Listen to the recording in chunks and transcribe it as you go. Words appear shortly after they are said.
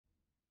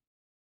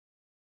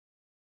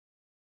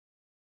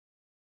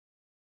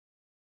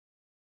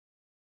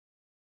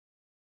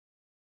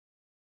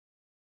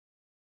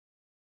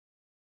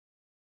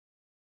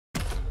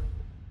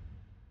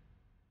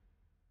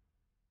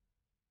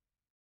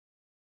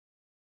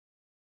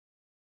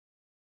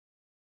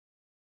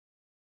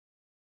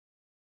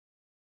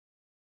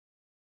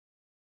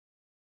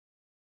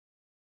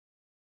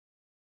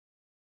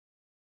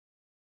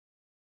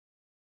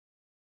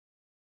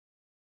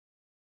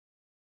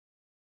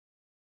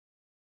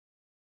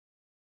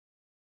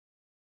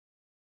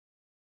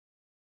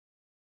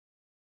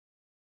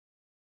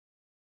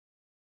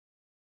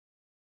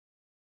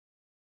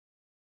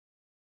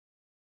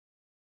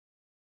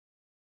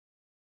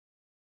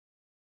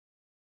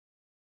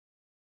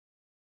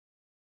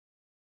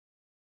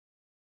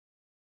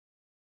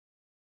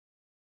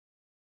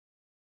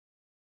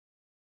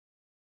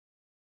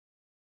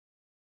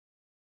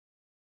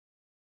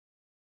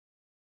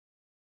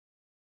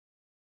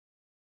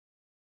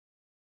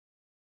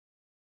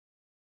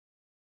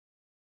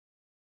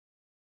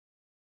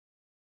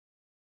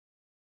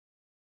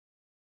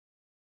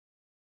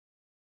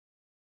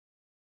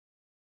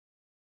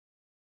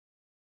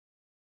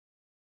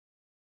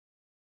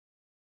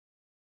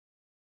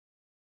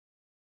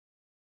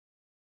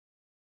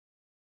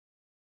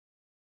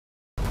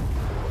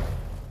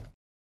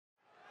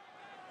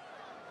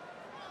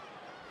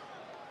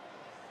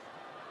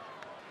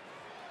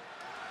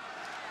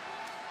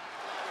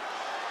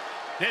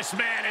This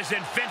man is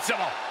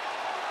invincible.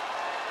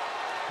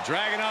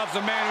 Dragunov's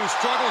a man who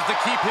struggles to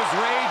keep his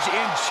rage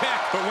in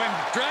check, but when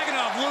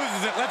Dragunov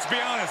loses it, let's be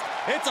honest,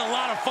 it's a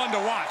lot of fun to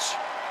watch.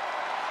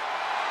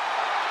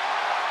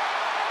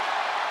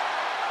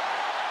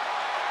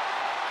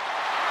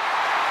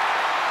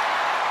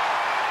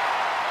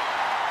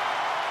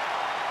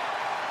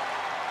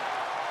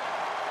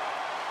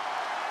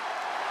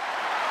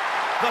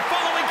 The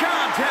following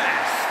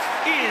contest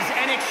is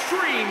an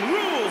Extreme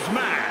Rules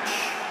match.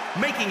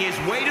 Making his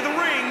way to the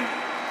ring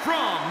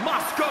from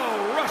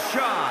Moscow,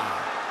 Russia,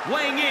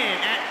 weighing in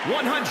at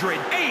 187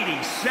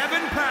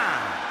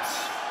 pounds,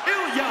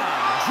 Ilja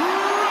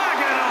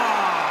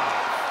Dragunov.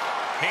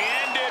 He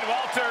ended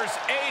Walter's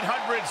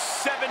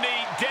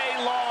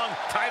 870-day-long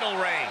title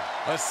reign.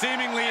 A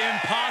seemingly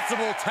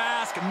impossible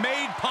task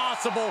made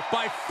possible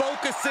by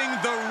focusing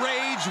the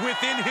rage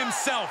within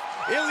himself.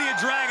 Ilja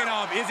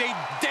Dragunov is a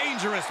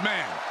dangerous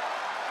man.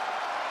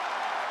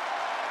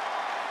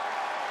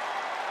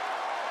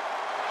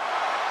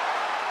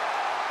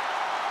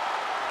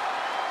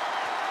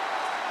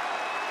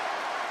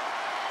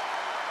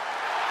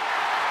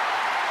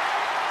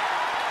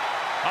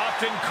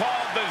 Often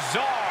called the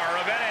Czar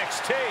of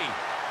NXT.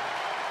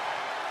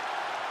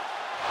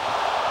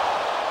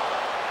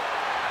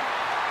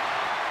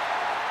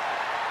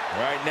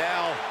 Right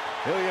now,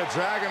 Ilja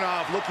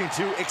Dragunov looking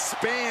to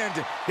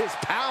expand his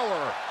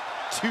power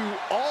to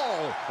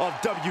all of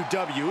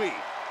WWE.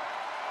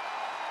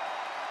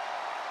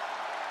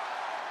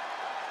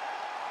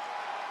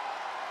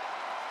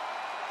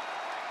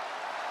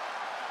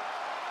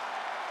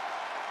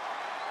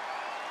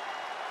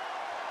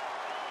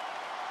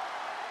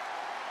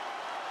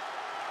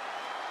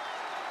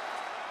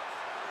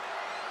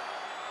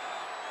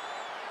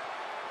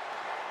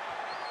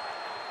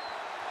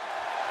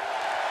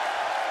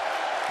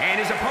 And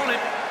his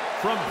opponent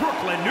from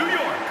Brooklyn, New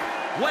York,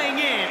 weighing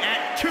in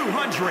at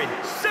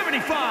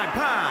 275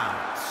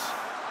 pounds.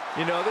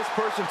 You know, this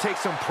person takes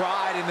some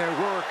pride in their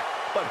work,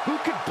 but who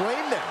could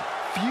blame them?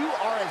 Few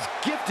are as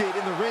gifted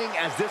in the ring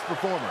as this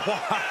performer.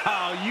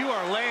 Wow, you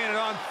are laying it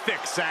on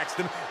thick,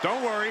 Saxton.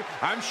 Don't worry,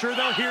 I'm sure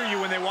they'll hear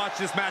you when they watch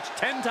this match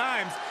 10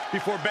 times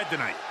before bed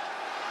tonight.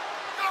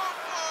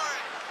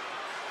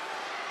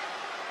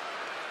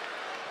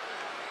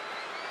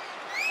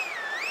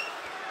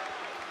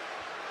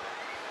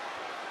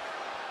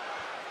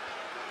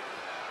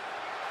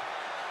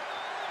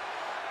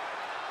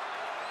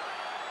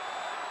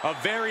 A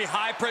very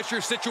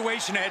high-pressure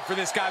situation ahead for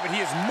this guy, but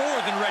he is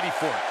more than ready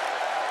for it.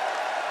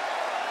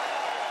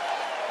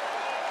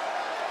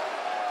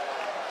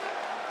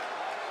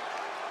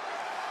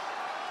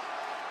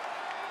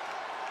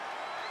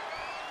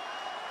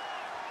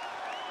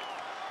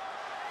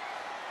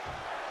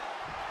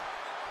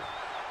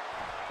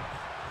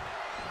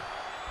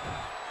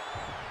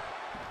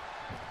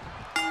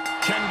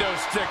 Kendo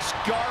sticks,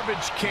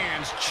 garbage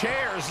cans,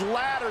 chairs,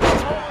 ladders,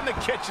 throw in the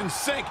kitchen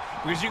sink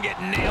because you can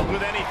get nailed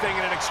with anything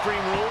in an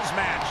Extreme Rules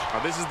match.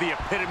 Now, this is the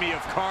epitome of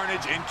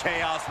carnage and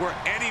chaos where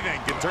anything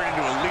can turn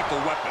into a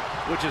lethal weapon.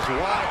 Which is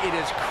why it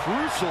is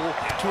crucial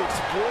to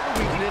explore the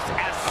weakness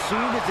as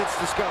soon as it's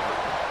discovered.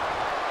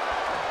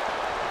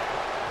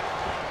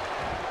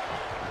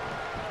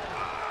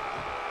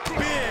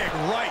 Big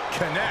right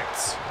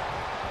connects.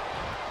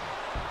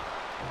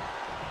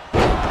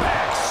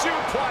 Back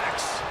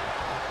suplex.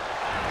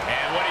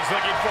 And what he's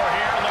looking for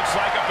here looks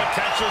like a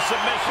potential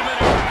submission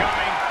maneuver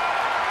coming.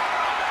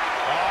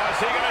 Oh, is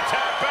he going to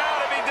tap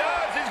out? If he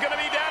does, he's going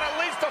to be down at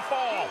least a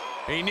fall.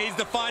 He needs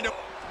to find a...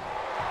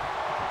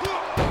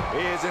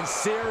 He is in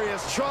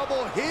serious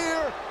trouble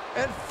here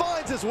and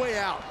finds his way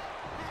out.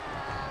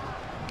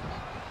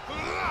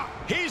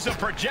 He's a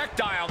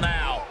projectile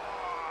now.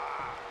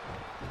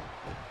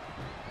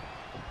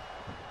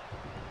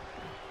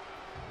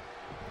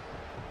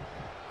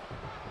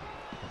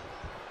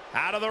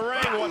 Out of the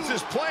ring, what's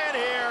his plan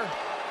here?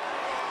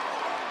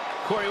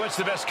 Corey, what's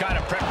the best kind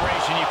of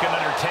preparation you can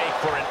undertake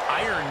for an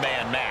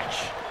Ironman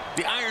match?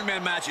 The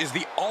Ironman match is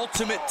the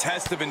ultimate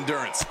test of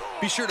endurance.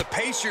 Be sure to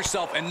pace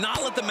yourself and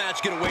not let the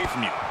match get away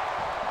from you.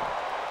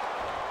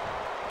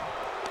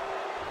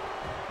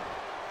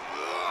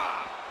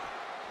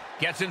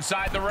 Gets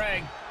inside the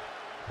ring.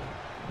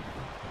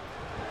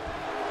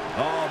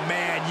 Oh,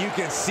 man, you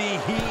can see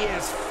he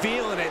is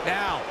feeling it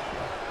now.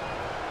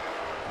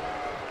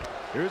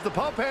 Here's the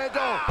pump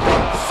handle.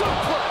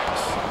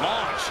 Suplex.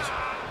 Launched.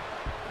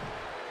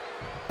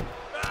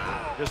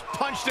 Just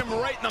punched him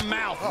right in the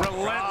mouth.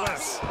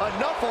 Relentless.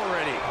 Enough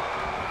already.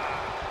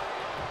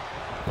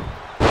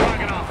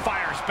 Dragunov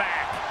fires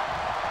back.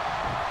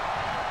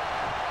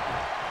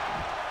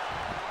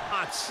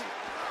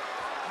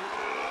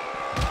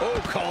 Oh,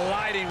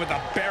 colliding with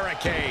a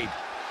barricade.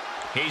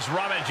 He's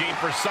rummaging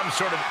for some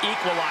sort of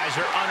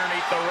equalizer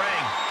underneath the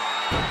ring.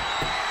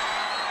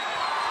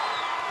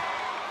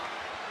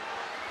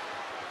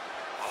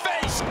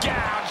 Face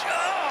gouge.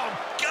 Oh,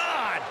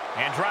 God.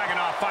 And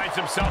Dragunov finds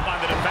himself on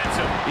the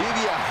defensive.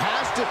 Ilja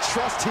has to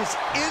trust his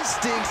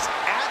instincts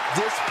at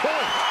this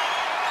point.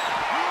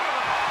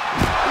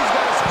 He's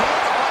got his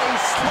hands on a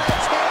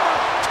sledgehammer.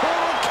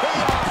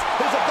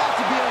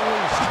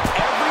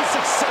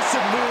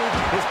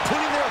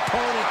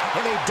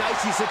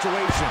 easy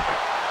situation.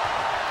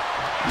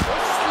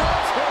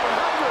 Sledgehammer,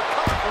 how do you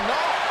recover from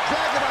that?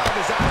 Dragunov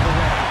is out of the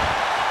way.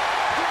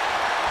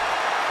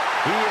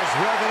 He is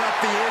revving up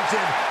the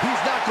engine.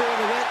 He's not going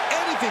to let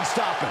anything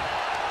stop him.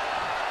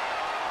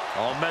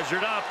 All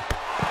measured up.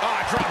 Oh,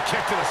 drop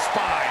kick to the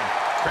spine.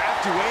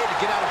 Crafty way to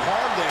get out of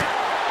harm there.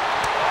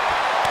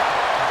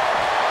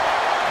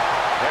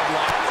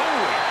 Headlock.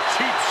 Ooh,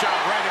 cheap shot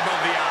right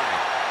above the eye.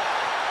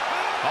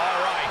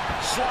 All right,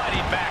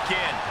 sliding back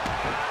in.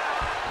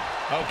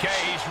 Okay,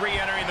 he's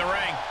re-entering the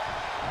ring.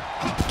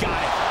 Got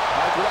it.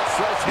 Michael, that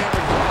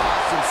sledgehammer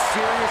caused some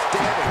serious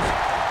damage.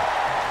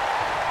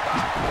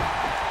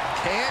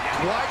 Can't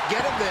quite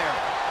get him there.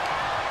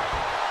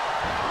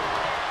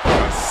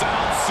 A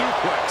sound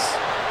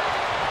suplex.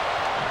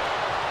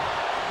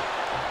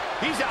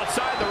 He's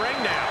outside the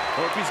ring now.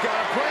 Hope he's got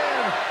a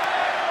plan.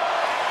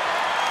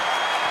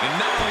 And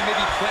not only may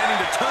be planning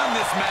to turn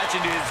this match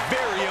into his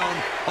very own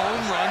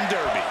home run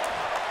derby.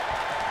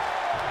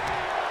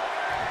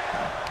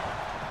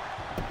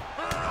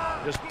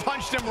 Just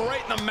punched him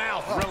right in the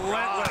mouth. Oh,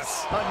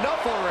 relentless.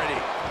 Enough already.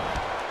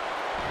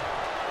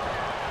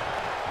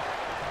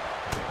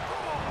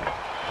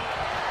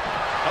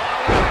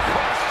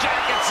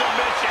 Cross-jacket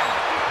submission.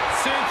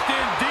 Cinched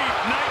in deep.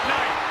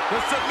 Night-night.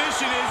 The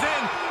submission is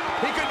in.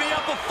 He could be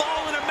up a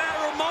fall in a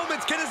matter of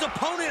moments. Can his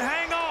opponent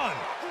hang on?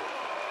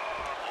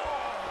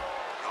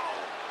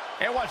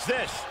 And watch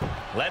this.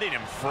 Letting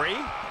him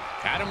free.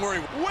 Had him where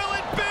he... Will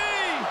it be?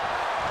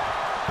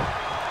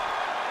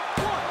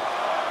 1,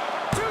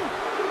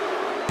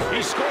 2.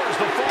 He scores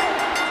the fall.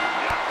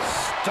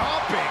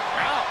 Stomping.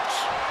 Ouch.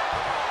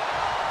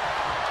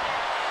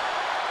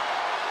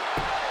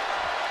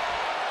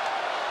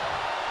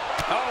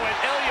 Oh, and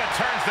Ilja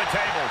turns the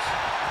tables.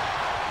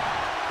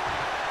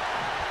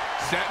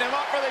 Setting him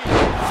up for the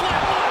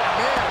flatline.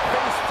 Man,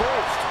 face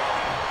first.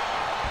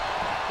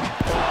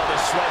 Oh, the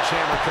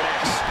sledgehammer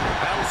connects.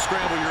 That'll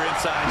scramble your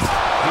insides.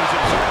 He's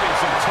absorbing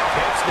some tough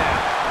hits now.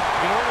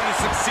 In order to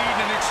succeed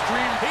in an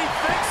extreme... He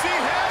thinks he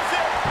has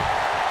it.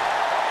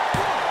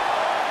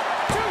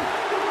 1, 2.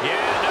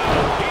 Yeah, no,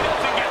 he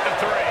doesn't get the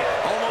 3.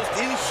 Almost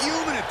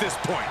inhuman at this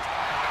point.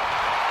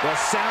 The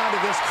sound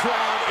of this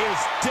crowd is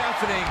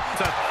deafening.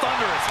 It's a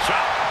thunderous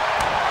chop.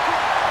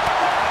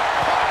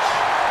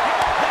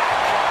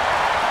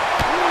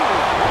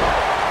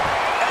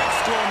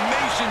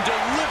 Exclamation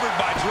delivered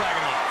by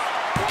Dragunov.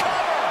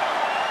 Cover.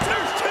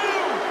 There's 2.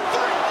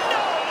 3.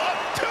 No, a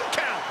 2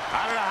 count.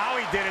 I don't know how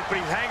he did it, but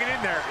he's hanging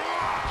in there.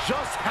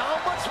 Just how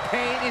much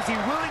pain is he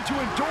willing to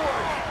endure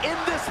in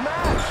this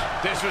match?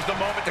 This was the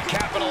moment to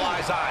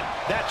capitalize on.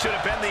 That should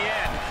have been the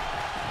end.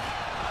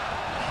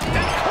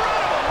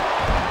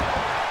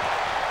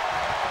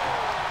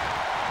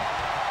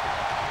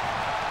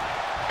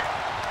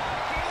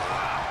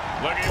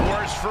 Looking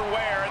worse for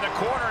wear in the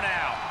corner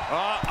now.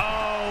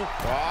 Uh-oh.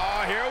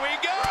 Oh, here we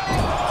go.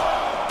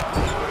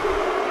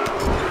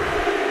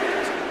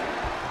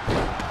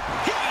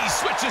 He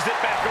switches it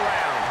back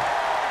around.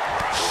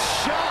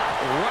 Shot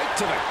right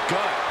to the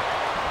gut.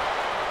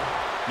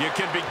 You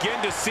can begin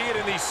to see it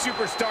in these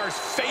superstars'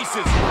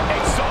 faces.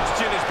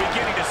 Exhaustion is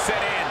beginning to set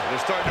in.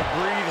 They're starting to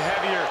breathe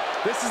heavier.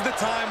 This is the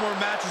time where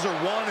matches are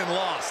won and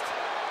lost.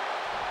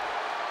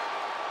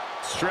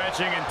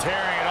 Stretching and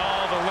tearing at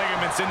all the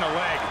ligaments in the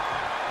leg.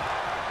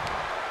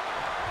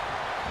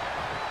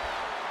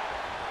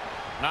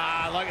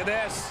 Ah, look at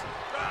this.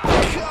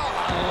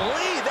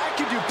 Golly, that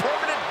could do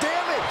permanent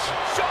damage.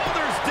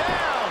 Shoulders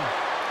down.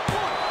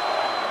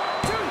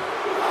 1, 2.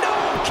 No,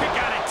 kick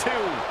out at 2.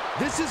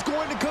 This is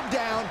going to come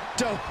down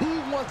to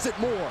who wants it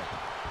more.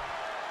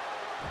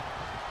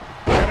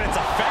 And it's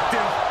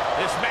effective.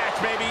 This match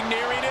may be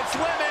nearing its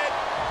limit.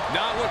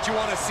 Not what you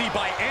want to see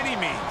by any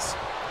means.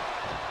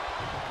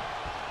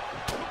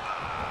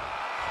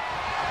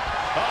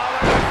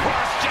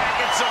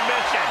 Cross-jacket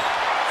submission.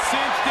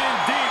 Cinched in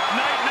deep.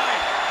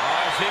 Night-night.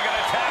 Oh, is he going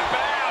to tap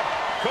out?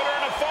 Could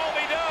earn a fall,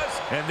 he does.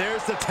 And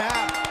there's the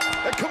tap.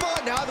 And come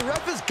on now, the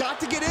ref has got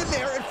to get in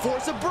there and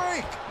force a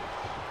break.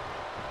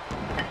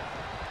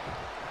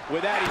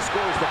 With that, he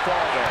scores the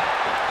fall there.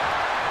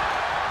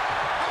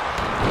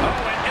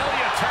 Oh, and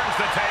Ilja turns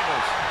the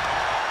tables.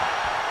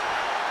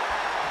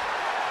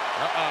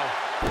 Uh-oh.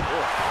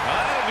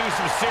 That'll do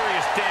some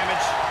serious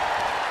damage.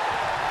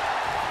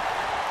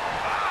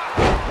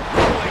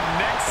 Rolling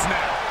neck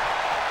snap.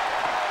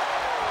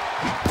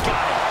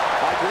 Got it.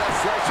 Michael, that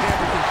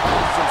sledgehammer can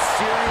cause some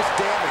serious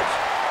damage.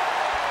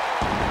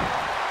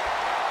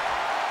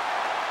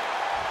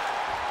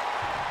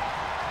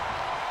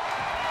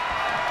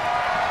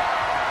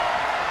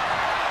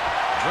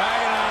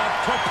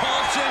 Dragunov,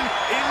 propulsion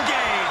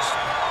engaged.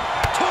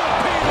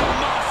 Torpedo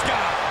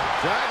Moscow.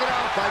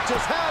 Dragunov might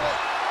just have it.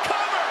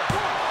 Cover.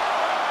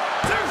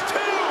 There's 2.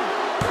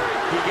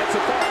 He gets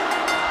it back.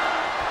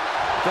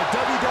 The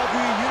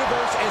WWE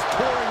Universe is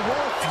pouring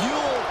more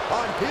fuel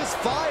on his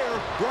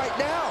fire right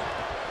now.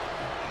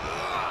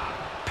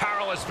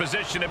 Powerless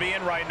position to be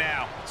in right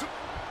now.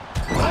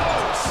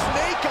 Oh,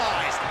 snake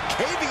eyes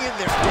caving in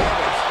their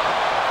damage.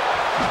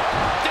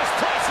 This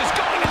place is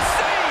going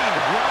insane.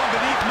 The ground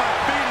beneath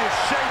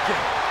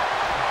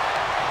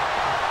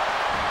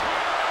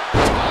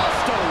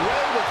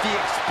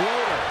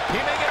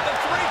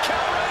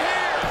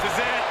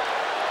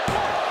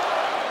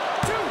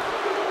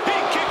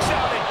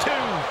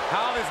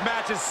How this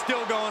match is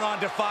still going on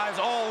defies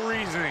all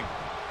reasoning.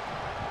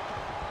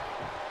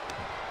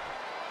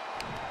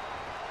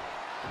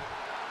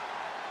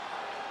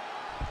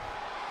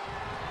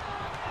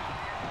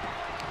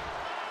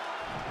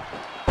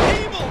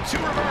 Able to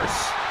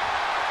reverse.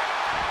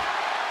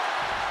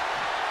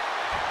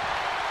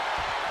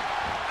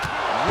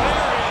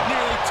 Lariat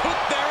nearly took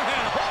their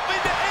head. Hoping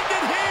to end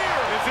it here.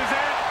 This is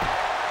it.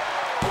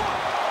 1,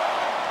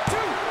 2,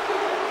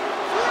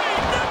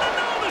 3.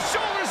 No. The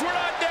shoulders were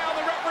not down.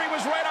 The referee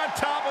was right on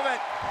top of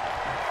it.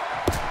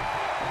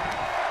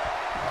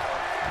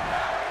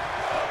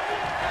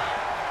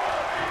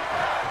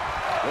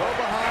 Go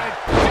behind.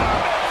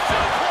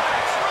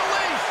 Suplex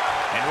release.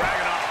 And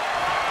Dragunov.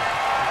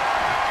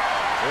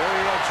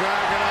 Ilja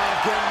Dragunov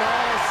getting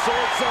all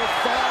sorts of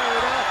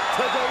fired up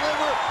to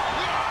deliver.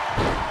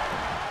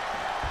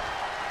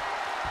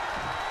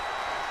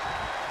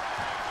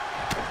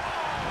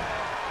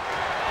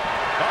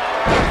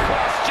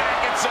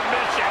 Cross-jacket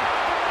submission.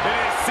 It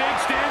is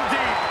cinched in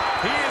deep.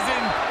 He is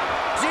in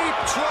deep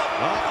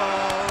trouble.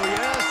 Uh-oh,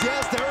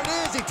 yes, there it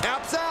is. He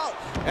taps out.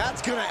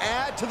 That's going to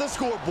add to the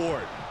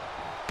scoreboard.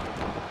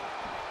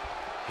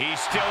 He's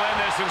still in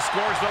this and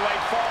scores the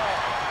late fall.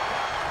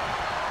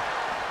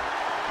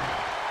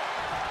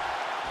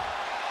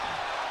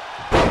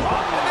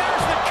 Oh, and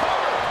there's the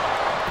cover.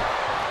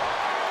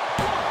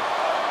 1,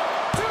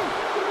 2.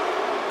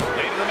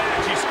 Late in the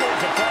match, he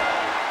scores a fall.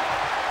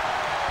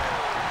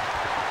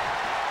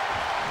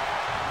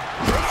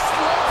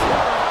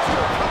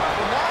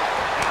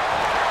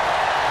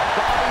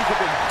 Bodies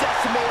have been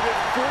decimated,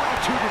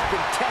 fortitude has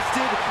been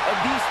tested, and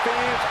these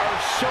fans are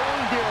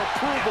showing their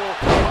approval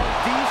of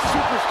these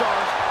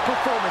superstars'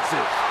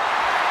 performances.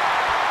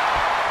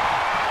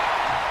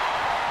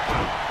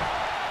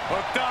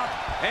 Hooked up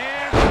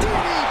and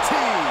DDT!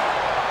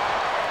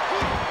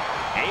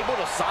 Able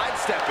to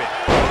sidestep it.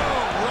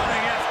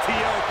 running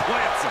FTO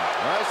plants him.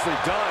 Nicely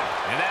done.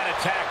 And that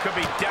attack could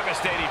be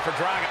devastating for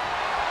Dragunov.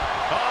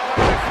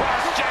 Oh, and a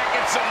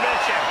cross-jacket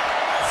submission.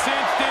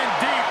 Cinched in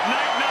deep.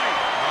 Night.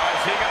 Oh,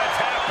 is he going to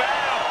tap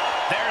out?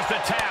 There's the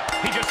tap.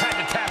 He just had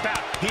to tap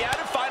out. He had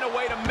to find a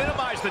way to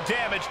minimize the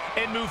damage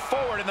and move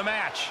forward in the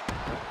match.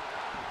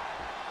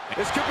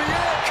 This could be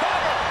it.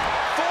 Cover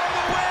for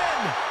the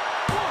win.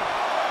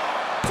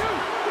 1,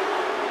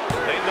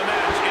 2. Late in the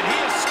match, and he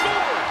has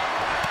scored.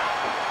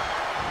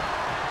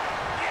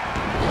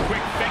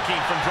 Quick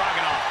thinking from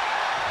Dragunov.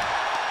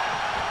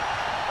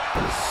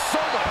 So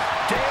much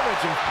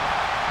damage.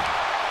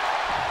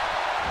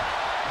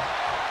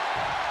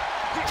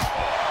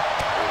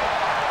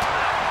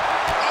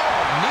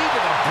 Knee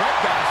to the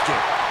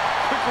breadbasket.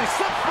 Quickly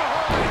slips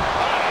behind.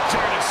 On a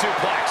turning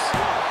suplex.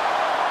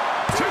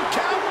 2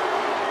 count.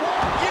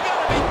 You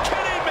gotta be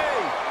kidding me.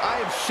 I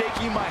am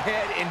shaking my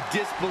head in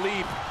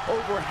disbelief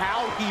over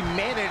how he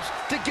managed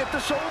to get the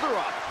shoulder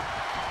up.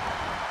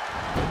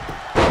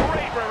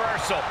 Great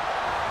reversal.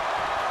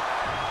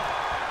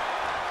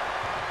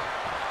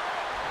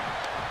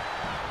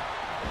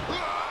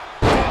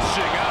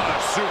 Dishing out a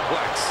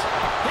suplex.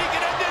 He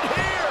can end it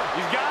here.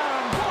 He's got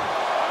him.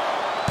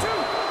 1,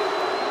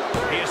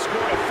 2. He has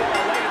scored a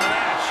fall late in the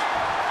match.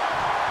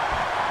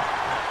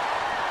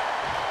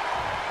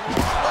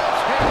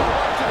 Sledgehammer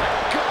right to the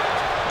gut.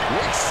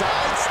 Quick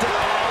side step.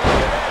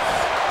 Look at this.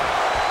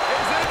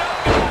 Is it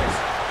enough, guys?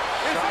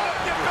 Is it enough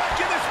to get back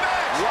in this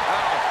match?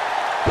 Wow.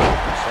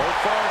 So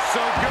far,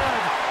 so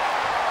good.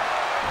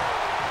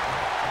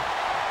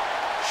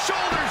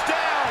 Shoulders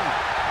down.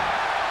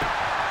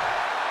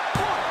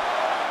 1,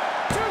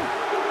 2.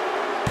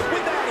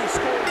 With that, he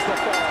scores the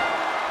fall.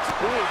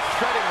 Ooh,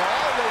 treading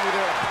all over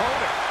their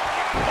opponent.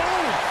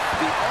 Oh,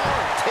 the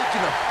arm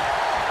taking a...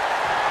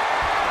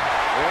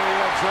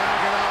 Ilja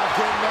Dragunov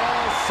getting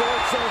all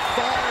sorts of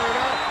fired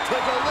up to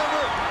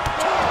deliver.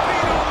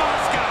 Torpedo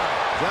Moscow.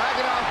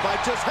 Dragunov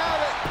might just have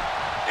it.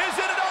 Is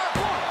it enough?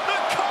 The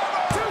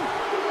cover.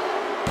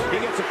 2. He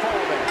gets a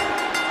fall there.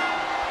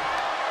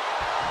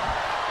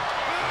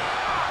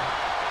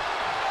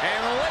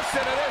 And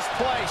listen to this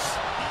place.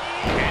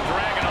 And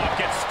Dragunov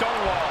gets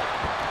stonewalled.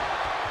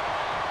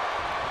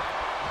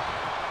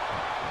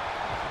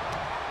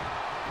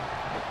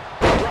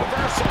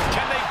 Reversals.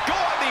 Can they go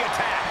on the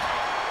attack?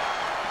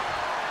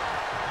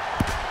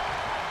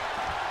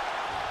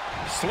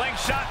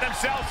 Slingshot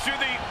themselves through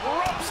the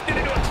ropes and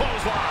into a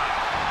clothesline.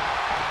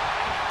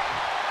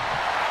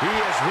 He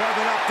is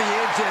revving up the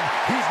engine.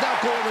 He's not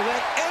going to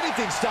let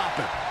anything stop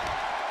him.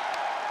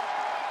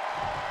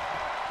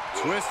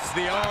 Twists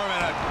the arm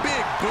and a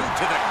big boot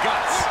to the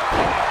guts.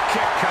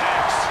 Kick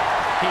connects.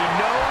 He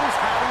knows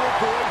how to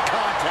avoid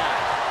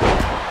contact.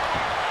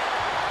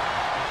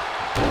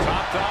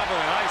 Top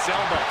with a nice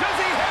elbow. Does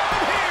he have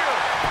it here?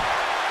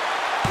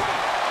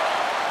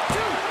 1,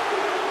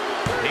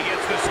 2. He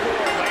gets the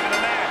score late in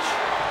the match.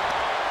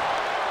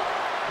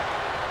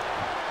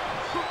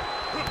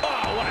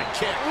 Oh, what a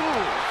kick.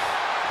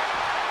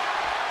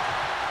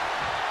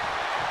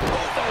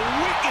 Oh, the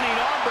weakening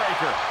arm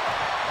breaker.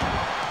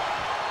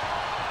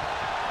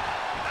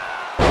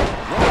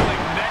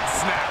 Rolling neck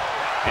snap.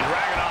 And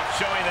Dragunov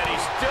showing that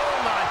he's still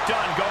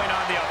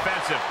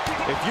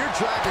if you're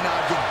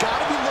Dragunov, you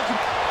gotta be looking...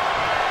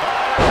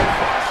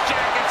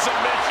 Cross-jacket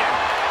submission.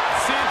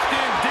 Cinched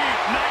in deep.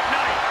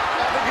 Night-night.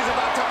 I think he's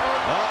about to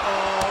earn...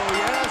 Uh-oh,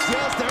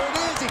 yes, there it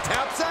is. He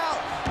taps out.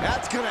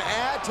 That's gonna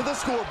add to the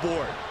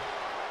scoreboard.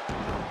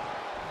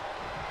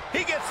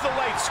 He gets the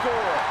late score.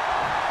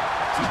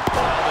 Oh,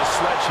 the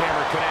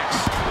sledgehammer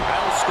connects.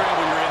 That'll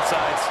scramble your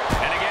insides.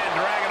 And again,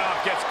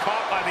 Dragunov gets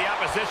caught by the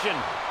opposition.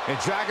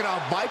 And Dragunov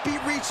might be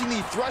reaching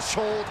the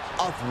threshold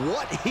of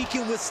what he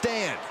can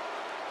withstand.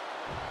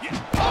 And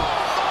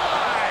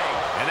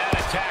that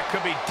attack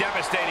could be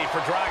devastating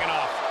for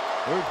Dragunov.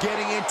 We're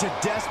getting into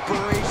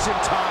desperation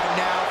time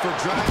now for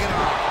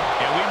Dragunov.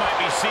 And we might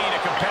be seeing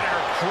a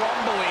competitor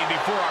crumbling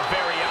before our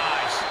very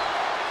eyes.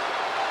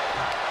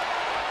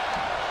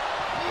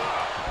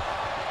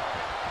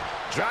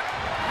 Big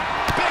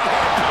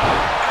head.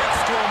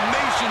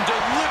 Exclamation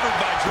delivered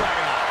by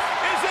Dragunov.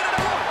 Is it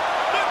enough?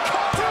 The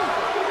counter.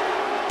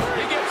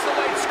 He gets the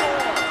late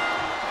score.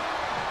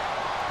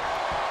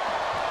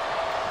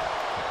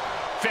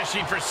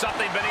 Fishing for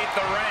something beneath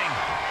the ring.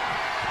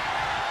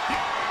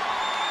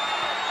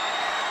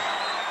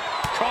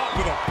 Caught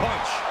with a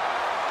punch.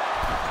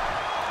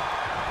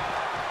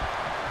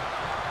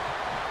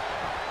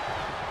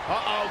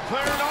 Uh-oh,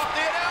 clearing off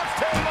the announce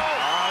table.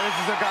 This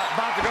is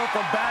about to go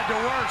from bad to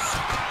worse.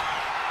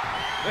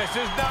 This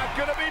is not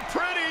going to be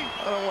pretty.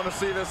 I don't want to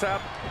see this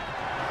happen.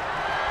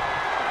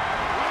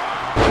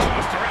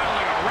 Tossed around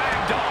like a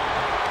rag doll.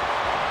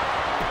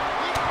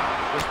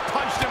 Just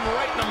punched him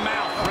right in the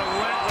mouth.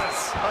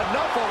 Relentless.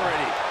 Enough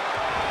already.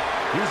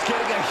 He's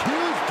getting a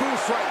huge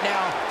boost right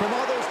now from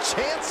all those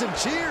chants and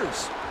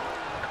cheers.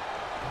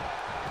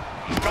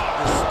 Oh,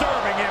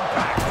 disturbing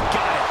impact.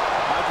 Got it.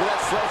 Michael,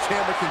 that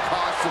sledgehammer can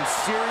cause some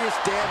serious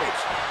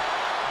damage.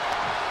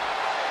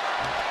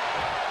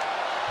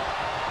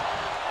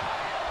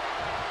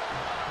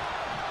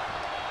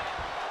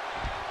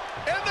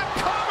 And the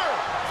cover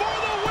for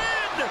the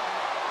win.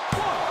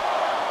 1,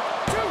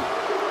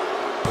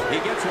 2. He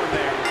gets one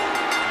there.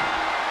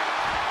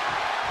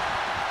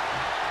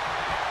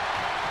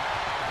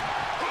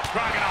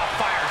 Dragunov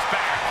fires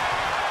back.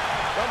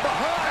 From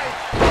behind,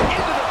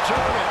 into the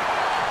German.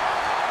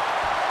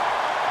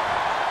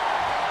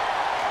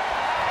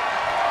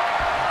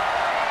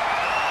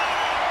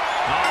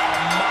 Oh,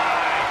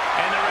 my.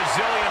 And the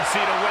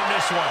resiliency to win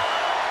this one.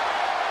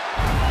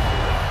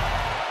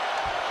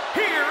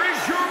 Here is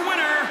your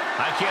winner.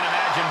 I can't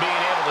imagine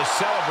being able to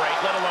celebrate,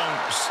 let alone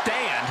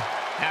stand,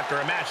 after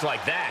a match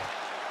like that.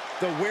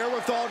 The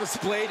wherewithal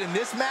displayed in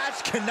this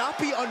match cannot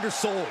be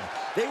undersold.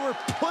 They were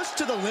pushed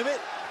to the limit,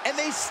 and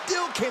they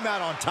still came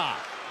out on top.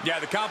 Yeah,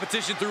 the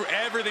competition threw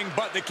everything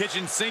but the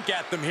kitchen sink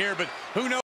at them here, but who knows?